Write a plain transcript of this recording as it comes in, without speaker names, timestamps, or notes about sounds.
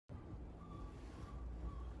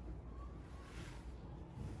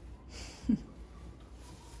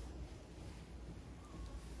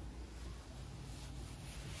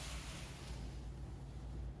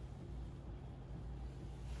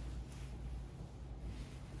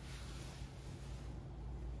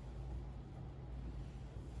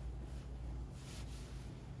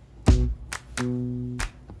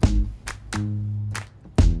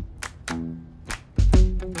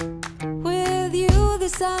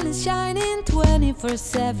sun is shining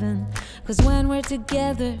 24/7. Cause when we're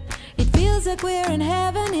together, it feels like we're in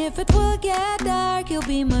heaven. If it will get dark, you'll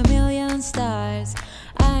be my million stars.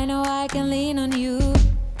 I know I can lean on you.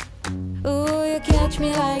 Ooh, you catch me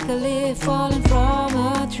like a leaf falling from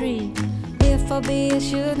a tree. If I'll be a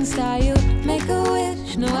shooting star, you make a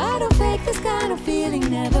wish. No, I don't fake this kind of feeling,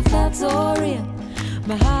 never felt so real.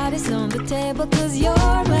 My heart is on the table cause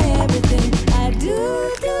you're my everything. I do,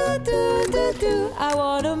 I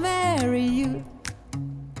wanna marry you.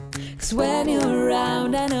 Cause when you're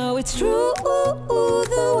around, I know it's true.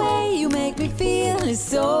 The way you make me feel is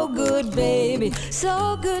so good, baby. So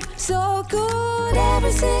good, so good.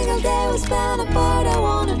 Every single day we spend apart, I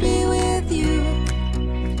wanna be with you.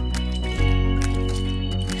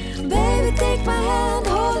 Baby, take my hand,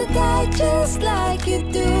 hold it tight just like you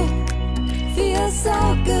do. Feels so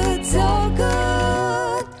good, so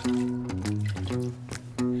good.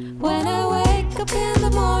 When I wake up in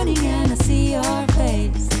the morning and I see your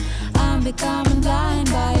face, I'm becoming blind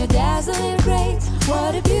by your dazzling grace.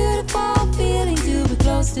 What a beautiful feeling to be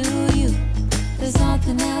close to you. There's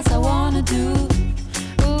nothing else I wanna do.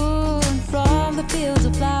 Ooh, and from the fields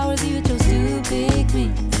of flowers you chose to pick me.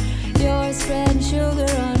 You're spreading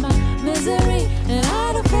sugar on my misery. And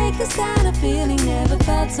I don't fake this kind of feeling, never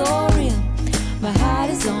felt so real. My heart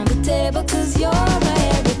is on the table cause you're my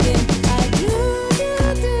everything. I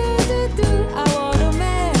do, I wanna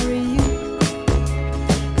marry you.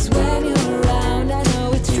 Cause when you're around, I know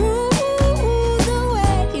it's true. The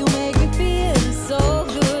way you make me feel is so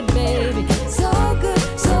good, baby. So good,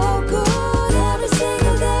 so good. Every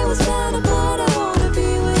single day we spend apart, I wanna be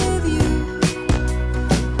with you.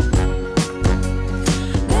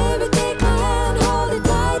 Baby, take my hand, hold it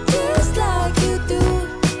tight just like you do.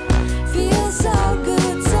 Feels so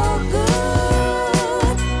good, so good.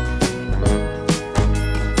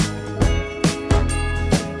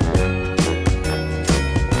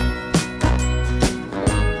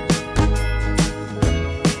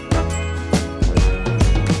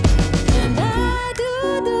 And I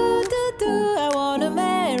do, I wanna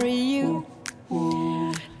marry you.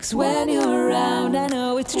 Cause when you're around, I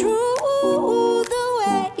know it's true. The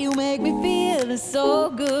way you make me feel is so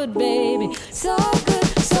good, baby. So good.